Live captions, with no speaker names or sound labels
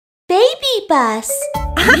BabyBus.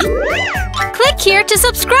 Click here to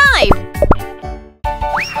subscribe.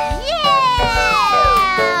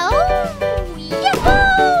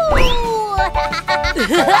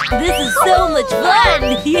 This is so much fun!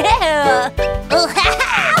 Yeah!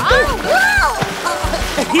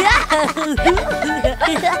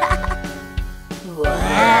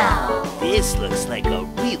 Wow! This looks like a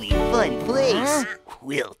really fun place.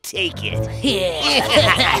 We'll take it.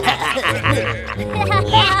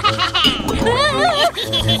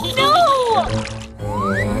 No!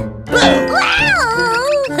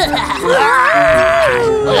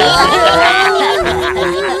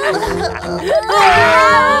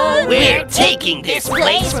 We're taking this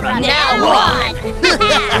place from now on.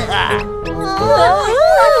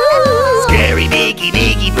 Scary Biggie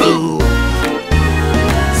Biggie Boo.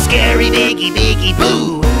 Scary Biggie Biggie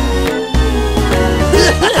Boo.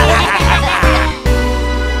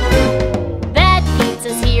 Bad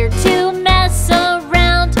Pizza's here to mess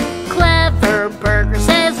around. Clever Burger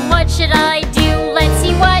says, what should I do? Let's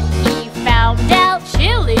see what he found out.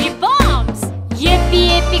 Chili bombs! Yippee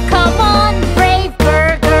yippee, come on, brave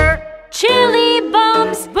burger. Chili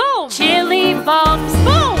bombs, boom! Chili bombs,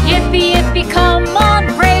 boom! Yippee yippee, come on,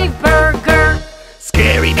 brave burger.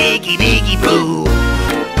 Scary Biggie Biggie Boo.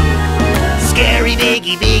 Scary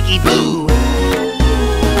Biggie Biggie Boo.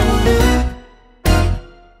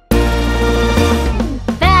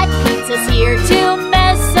 Bad Pizza's here to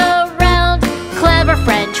mess around. Clever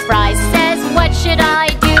French Fries says, what should I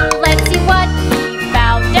do? Let's see what he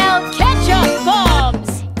found out. Ketchup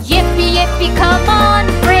Bombs! Yippee yippee, come on,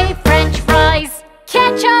 brave French Fries.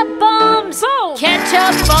 Ketchup Bombs! Boom!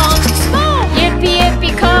 Ketchup Bombs! Boom! Yippee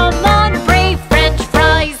yippee, come on, brave French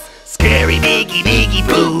Fries. Scary Biggie Biggie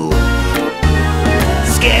Boo.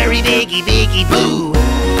 Scary Biggie Biggie Boo.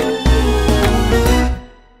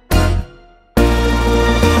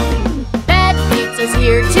 Bad Pizza's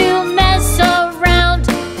here to mess around.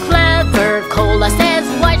 Clever Cola says,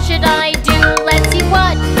 what should I do? Let's see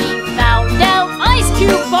what he found out. Ice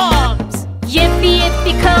Cube Bombs! Yippee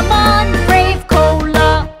yippee, come on, brave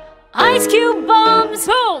Cola. Ice Cube Bombs!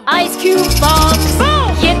 Boom! Ice Cube Bombs!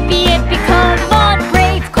 Boom! Yippee yippee, come on,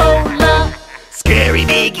 brave Cola. Scary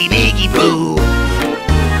Biggie Biggie Boo.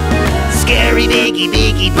 Scary Biggie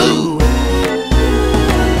Biggie Boo.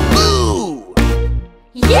 Boo!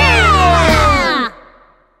 Yeah!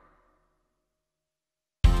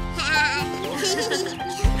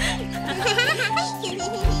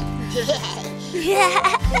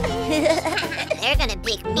 They're gonna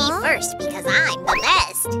pick me first because I'm the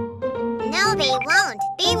best. No, they won't.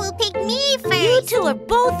 They will pick me first. You two are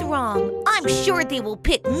both wrong. I'm sure they will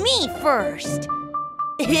pick me first.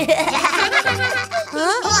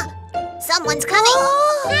 Oh, someone's coming.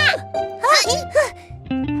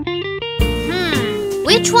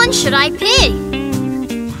 Which one should I pick?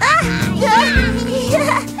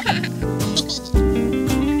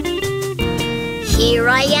 Here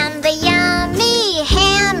I am, the yummy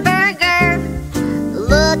hamburger.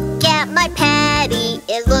 Look at my patty,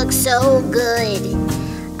 it looks so good.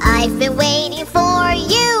 I've been waiting for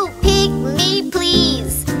you, pick me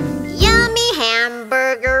please. Yummy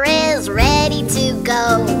hamburger is ready to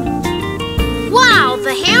go. Wow,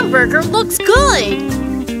 the hamburger looks good.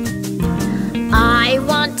 I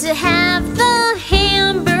want to have the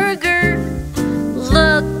hamburger.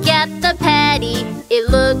 Look at the patty, it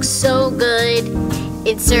looks so good.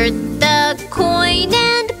 Insert the coin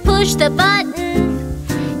and push the button.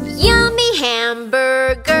 Yummy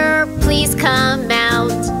hamburger, please come out.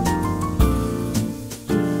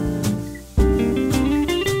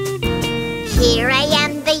 Here I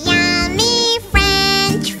am, the yummy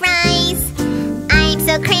French fries. I'm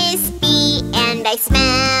so crispy and I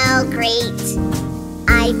smell great.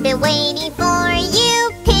 I've been waiting for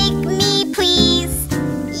you, pick me please.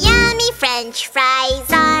 Yummy French fries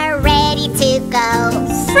are ready to go.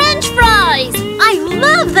 French fries! I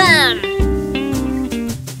love them!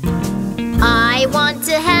 I want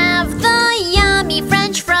to have the yummy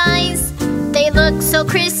French fries. They look so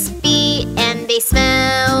crispy and they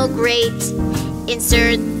smell great.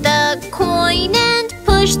 Insert the coin and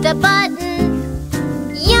push the button.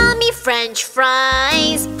 Yummy French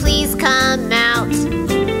fries, please come out.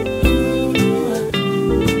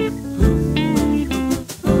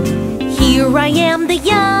 Here I am, the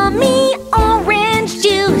yummy orange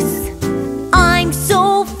juice. I'm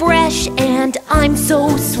so fresh and I'm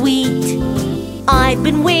so sweet. I've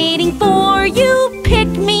been waiting for you, pick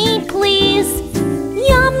me please.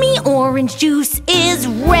 Yummy orange juice is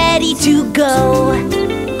ready to go.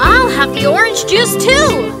 I'll have the orange juice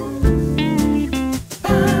too.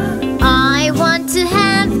 I want to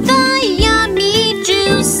have the yummy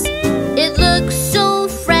juice.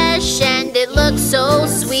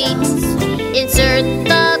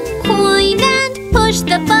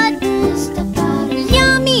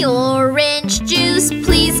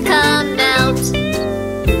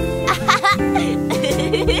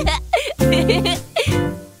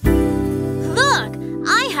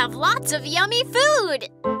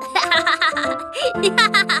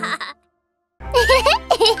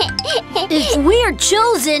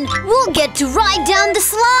 chosen, we'll get to ride down the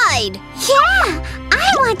slide. Yeah, I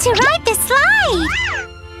want to ride the slide.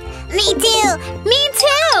 Me too. Me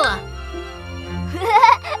too.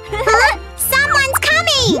 Huh? Someone's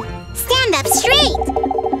coming. Stand up straight.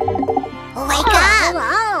 Wake up.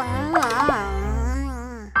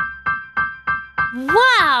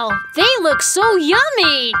 Wow, they look so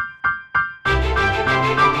yummy.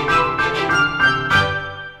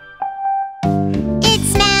 It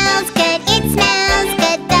smells good,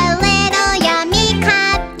 the little yummy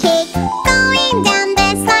cupcake. Going down the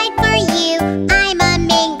slide for you, I'm a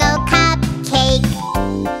mango cupcake.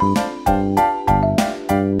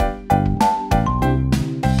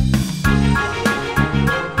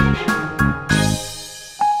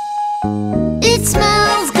 It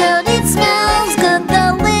smells good, the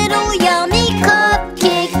little yummy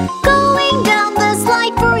cupcake. Going down the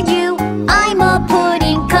slide for you, I'm a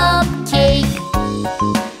pudding cupcake.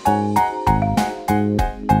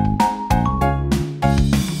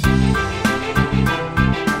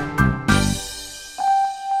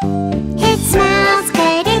 It smells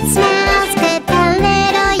good, the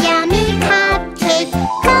little yummy cupcake.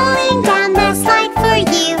 Going down the slide for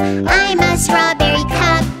you, I'm a strawberry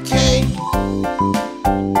cupcake.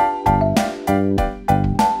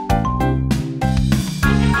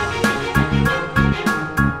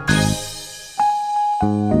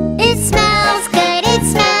 It smells good,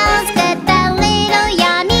 the little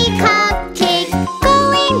yummy cupcake.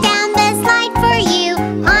 Going down the slide for you,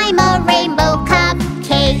 I'm a rainbow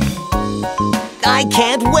cupcake. I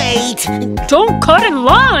can't wait. Don't cut in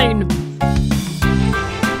line!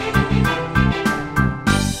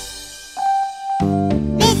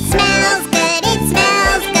 It smells good,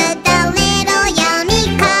 the little yummy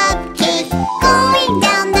cupcake. Going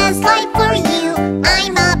down the slide for you,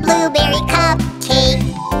 I'm a blueberry cupcake.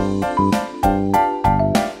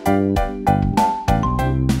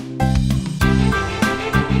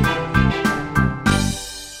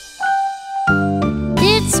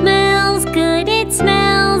 It smells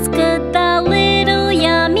good, the little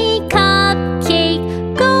yummy cupcake.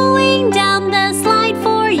 Going down the slide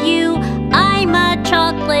for you, I'm a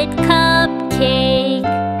chocolate cupcake.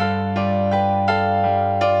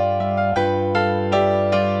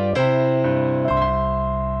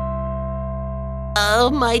 Oh,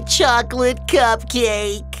 my chocolate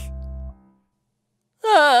cupcake.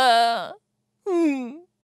 Ah.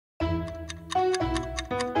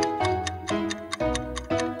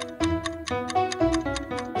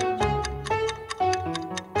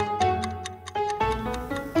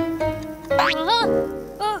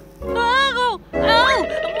 Ow!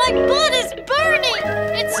 My butt is burning!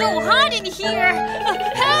 It's so hot in here!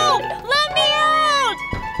 Help! Let me out!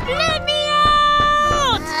 Let me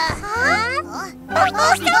out!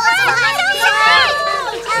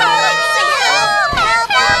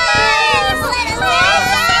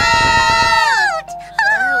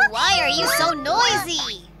 Why are you so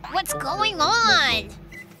noisy? What's going on?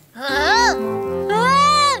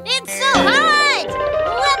 It's so hot!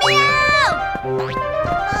 Let me out!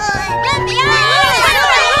 Let me out!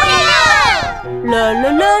 La la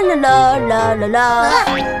la la la la la la.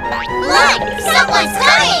 Look! Someone's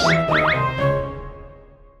coming!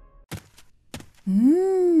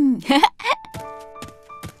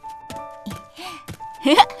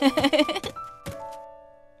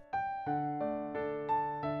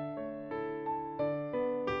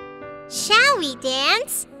 Shall we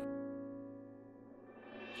dance?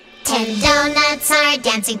 10 donuts are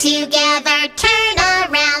dancing together. Turn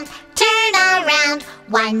around, turn around.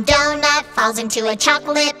 1 donut falls into a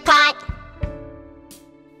chocolate pot.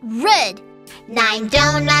 Red! 9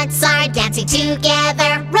 donuts are dancing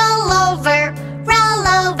together. Roll over, roll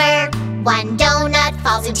over. 1 donut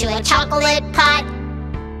falls into a chocolate pot.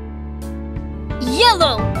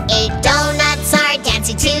 Yellow! 8 donuts are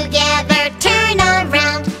dancing together. Turn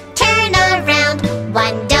around, turn around.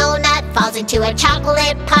 1 donut falls into a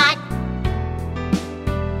chocolate pot.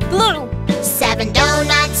 Blue! 7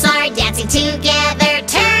 donuts are dancing together.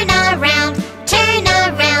 Turn around, turn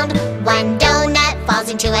around. 1 donut falls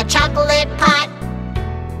into a chocolate pot.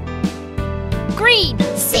 Green!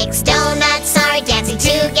 6 donuts are dancing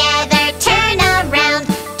together. Turn around,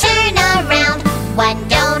 turn around. 1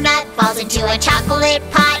 donut falls into a chocolate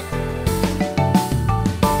pot.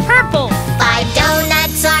 Purple! 5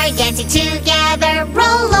 donuts are dancing together.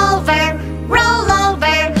 Roll over, roll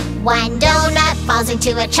over. 1 donut falls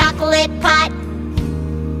into a chocolate pot.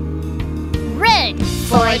 Red!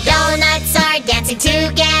 4 donuts are dancing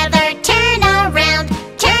together. Turn around,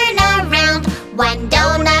 turn around. 1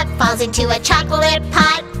 donut falls into a chocolate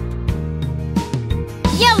pot.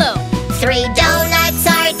 Yellow! 3 donuts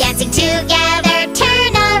are dancing together. Turn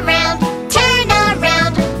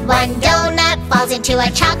falls into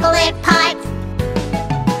a chocolate pot.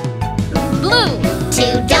 Blue.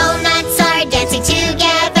 Two donuts are dancing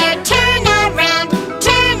together. Turn around,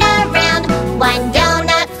 turn around. One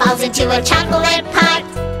donut falls into a chocolate pot.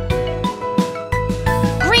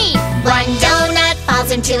 Green. One donut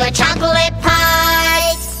falls into a chocolate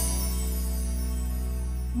pot.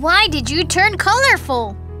 Why did you turn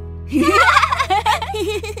colorful?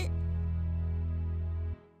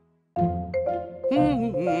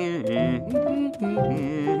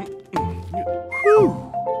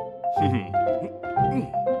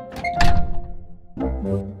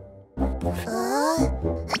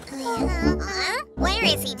 Where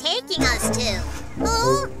is he taking us to?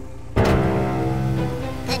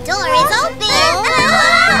 The door is open!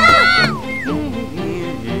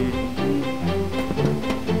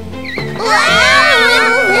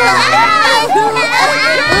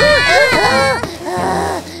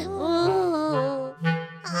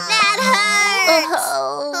 That hurts!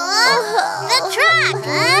 The truck!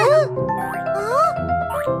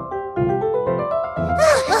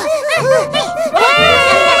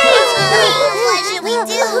 What should we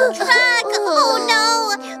do? Truck! Oh no!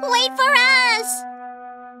 Wait for us!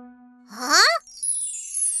 Huh?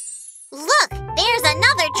 Look! There's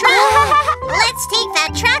another truck! Let's take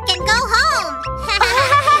that truck and go home!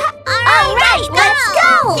 All right, let's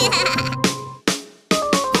go!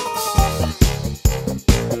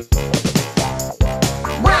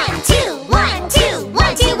 1, 2, 1, 2,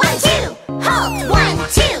 1, 2, 1, 2. Halt! 1,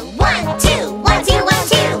 2, 1, 2, 1, 2, 1,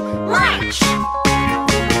 2. March!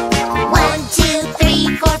 1, 2,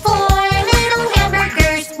 3, 4, 4 little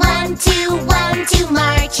hamburgers. 1, 2, 1, 2,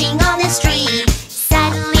 marching on the street.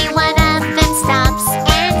 Suddenly one of them stops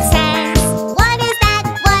and says, "What is that?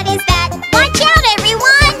 What is that? Watch out,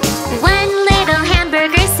 everyone!" One little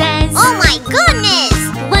hamburger says, Oh my goodness!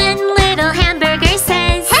 one little hamburger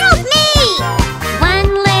says, Help me! one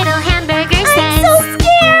little hamburger says, I'm so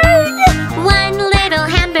scared! one little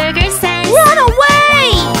hamburger says, Run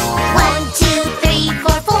away! 1, 2, 3,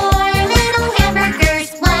 4, 4 little hamburgers.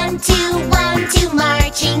 1, 2, 1, 2,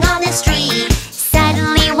 marching on the street.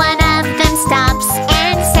 Suddenly one of them stops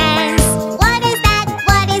and says, What is that?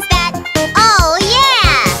 What is that? Oh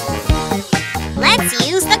yeah! Let's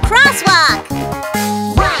use the crosswalk.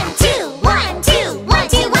 1, 2, 1, 2, 1,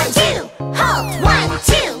 2, 1, 2. Halt! 1,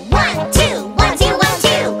 2, 1, 2, 1, 2, 1,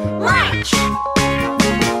 2. March!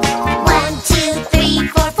 1, 2, 3,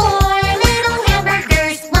 4, 4 little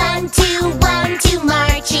hamburgers. 1, 2, 1, 2,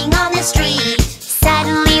 marching on the street.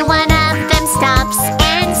 suddenly one of them stops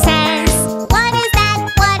and says, What is that?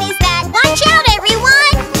 What is that? Watch out,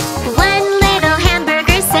 everyone! one little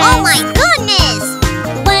hamburger says, Oh my goodness!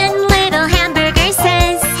 one little hamburger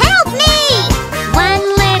says, Help me! one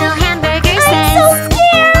little hamburger I'm says, so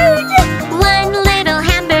scared! one little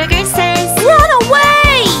hamburger says, Run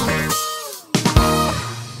away!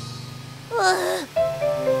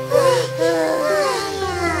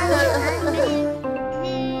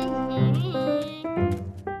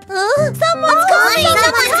 Someone's coming!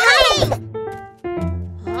 Someone's coming!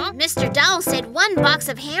 Mr. Dowell said one box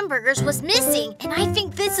of hamburgers was missing, and I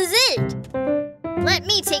think this is it. Let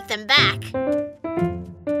me take them back.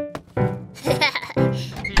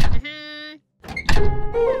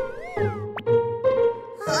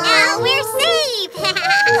 Now we're safe!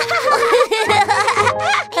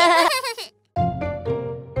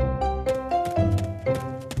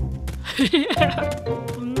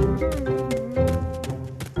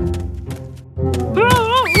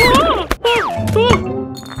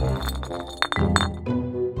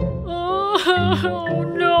 Oh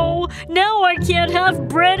no! Now I can't have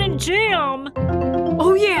bread and jam!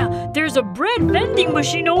 Oh yeah, there's a bread vending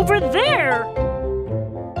machine over there!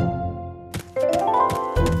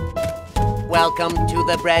 Welcome to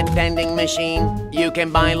the bread vending machine. You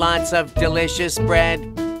can buy lots of delicious bread.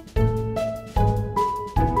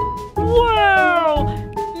 Wow!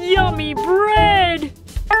 Yummy bread!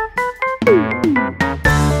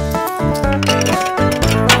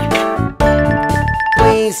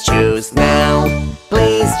 Please choose now.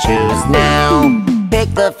 Please choose now.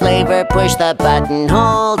 Pick the flavor, push the button,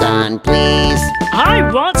 hold on, please. I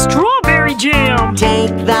want strawberry jam! Take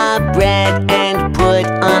the bread and put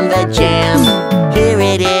on the jam. Here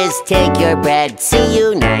it is, take your bread. See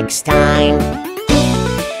you next time.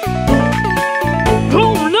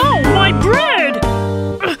 Oh no, my bread!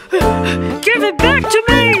 Give it back to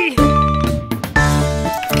me!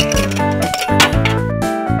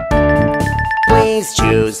 Please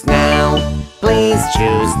choose now. Please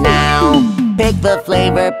choose now. Pick the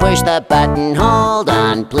flavor, push the button, hold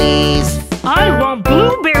on, please. I want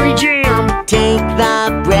blueberry jam! Take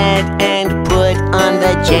the bread and put on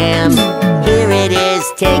the jam. Here it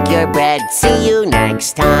is, take your bread. See you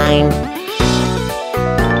next time.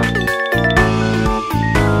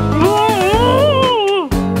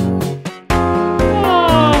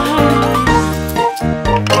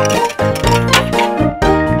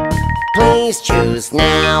 Please choose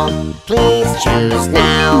now, please choose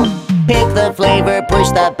now. Pick the flavor, push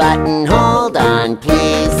the button, hold on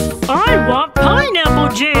please. I want pineapple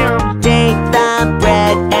jam. Take the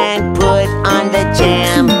bread and put on the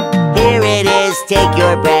jam. Here it is, take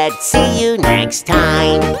your bread, see you next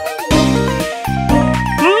time.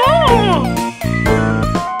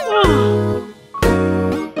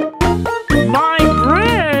 My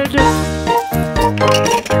bread.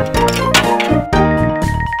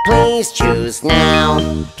 Please choose now,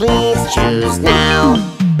 please choose now.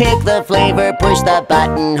 Pick the flavor, push the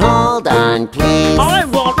button, hold on please. I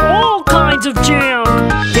want all kinds of jam.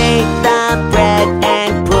 Take the bread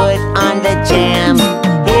and put on the jam.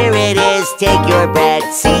 Here it is, take your bread,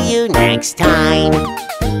 see you next time.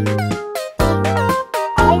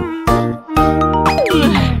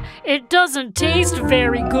 It doesn't taste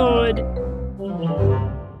very good.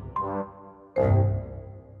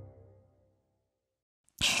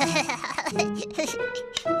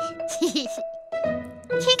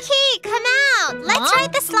 Kiki, come out! Let's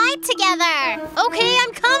ride the slide together! Okay,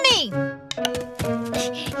 I'm coming.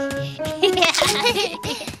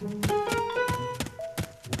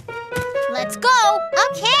 Let's go.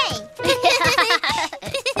 Okay!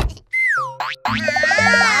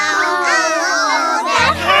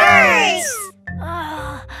 That hurts!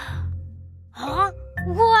 Huh?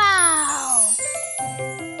 Wow!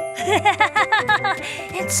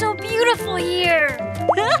 It's so beautiful here.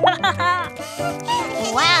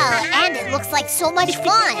 Wow, and it looks like so much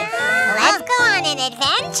fun! Let's go on an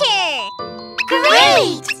adventure!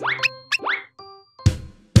 Great!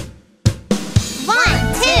 1,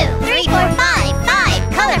 2, 3, 4, 5,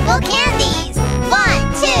 5 colorful candies!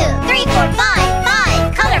 1, 2, 3, 4, 5,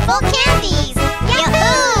 5 colorful candies!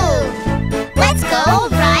 Yahoo! Let's go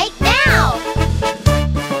right now!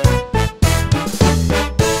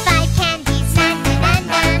 5 candies,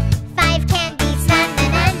 na-na-na-na. 5 candies,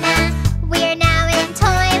 na-na-na-na. We're now in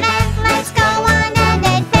Toyland. Let's go on an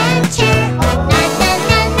adventure!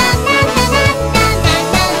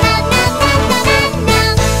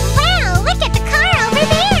 Wow, look at the car over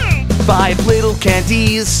there! 5 little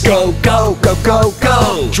candies. Go, go, go, go,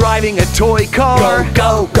 go. Driving a toy car.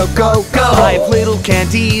 Go, go, go, go, go. 5 little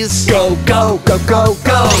candies. Go, go, go, go,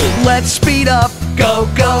 go. Let's speed up. Go,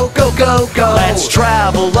 go, go, go, go. Let's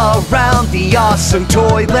travel around the awesome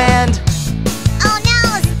Toyland. Oh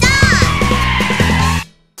no, stop!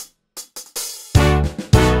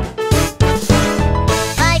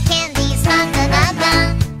 5 candies,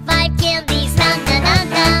 na-na-na-na. 5 candies,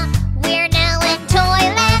 na-na-na-na. We're now in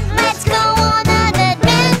Toyland. Let's go on an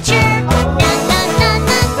adventure.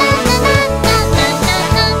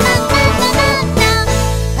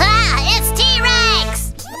 Ah, it's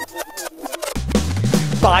T-Rex!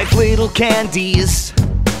 5 little candies.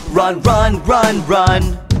 Run, run, run,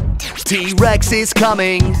 run. T-Rex is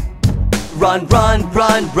coming. Run, run,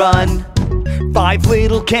 run, run. 5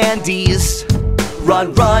 little candies.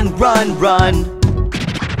 Run, run, run, run.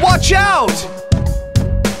 Watch out!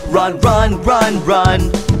 Run, run, run,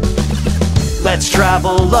 run. Let's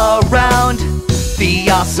travel around the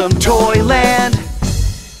awesome Toyland.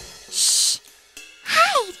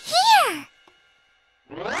 Hide here!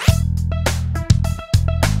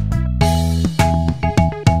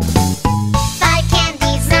 5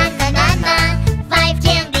 candies, na-na-na-na. 5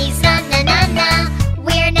 candies, na-na-na-na.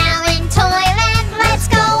 We're now in Toyland. Let's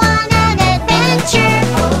go on an adventure.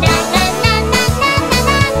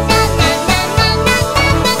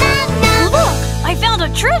 Look, I found a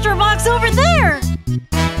treasure box over there.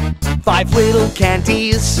 5 little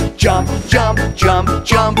candies. Jump, jump, jump,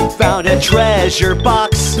 jump. Found a treasure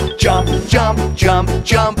box. Jump, jump, jump,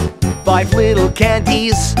 jump. 5 little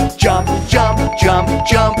candies. Jump, jump, jump,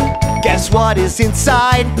 jump. Guess what is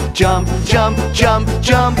inside? Jump, jump, jump,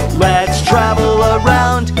 jump. Let's travel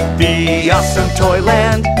around the awesome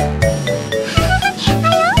Toyland.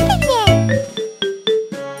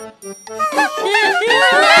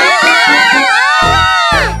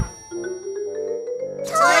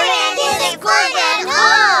 Toyland isn't fun at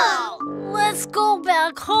all! Let's go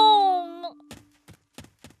back home.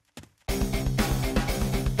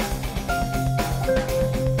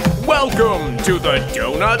 Welcome to the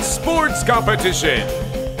Donut Sports Competition.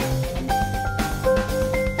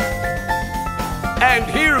 And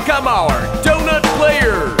here come our donut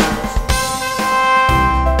players.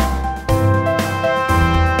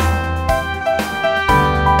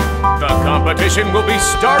 The competition will be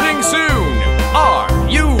starting soon. Are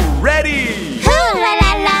you ready?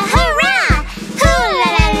 Hoo-la-la-la, hurrah!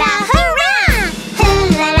 Hoo-la-la-la, hurrah!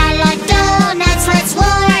 Hoo-la-la-la, donuts, let's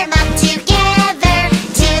warm up together.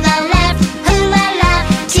 To the left, hoo-la-la,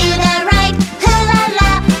 to the right,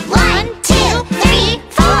 hoo-la-la. 1, 2, 3,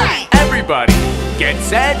 4. Everybody, get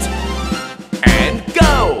set and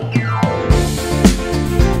go!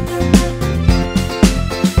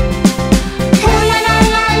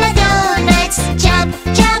 Hoo-la-la-la-la, donuts, jump,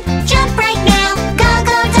 jump, jump right now. Go,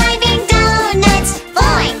 go, diving donuts.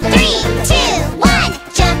 4, 3, 2, 1.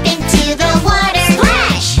 Jump into the water.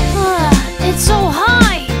 Splash! It's so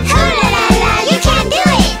high. Hoo-la-la-la, you can do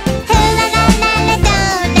it! Hoo-la-la-la-la,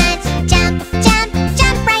 donuts. Jump, jump,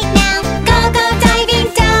 jump right now. Go, go, diving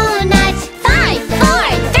donuts. 5,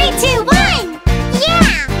 4, 3, 2, 1. Yeah,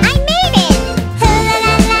 I made it!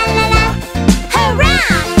 Hoo-la-la-la-la-la.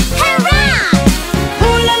 Hurrah! Hurrah!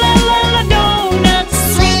 Hoo-la-la-la-la donuts.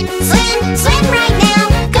 Swim, swim, swim right now.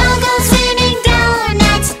 Go, go, swimming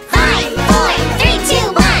donuts. 5, 4, 3,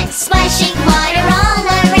 2, 1. Splashing water all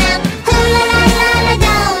around. Hoo-la-la-la-la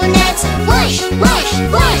donuts. Whoosh, whoosh,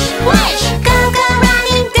 whoosh, whoosh. Go, go,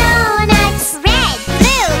 running donuts. Red,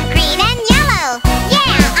 blue, green, and yellow.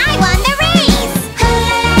 Yeah, I won the race.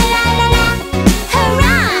 Hoo-la-la-la-la-la.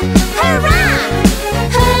 Hurrah, hurrah.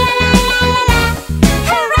 Hoo-la-la-la-la-la.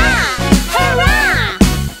 Hurrah, hurrah.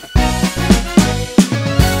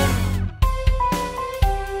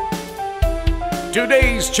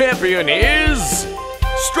 Today's champion is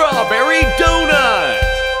Strawberry Donut!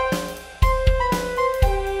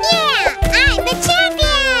 Yeah, I'm the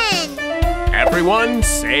champion! Everyone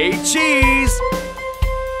say cheese!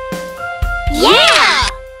 Yeah!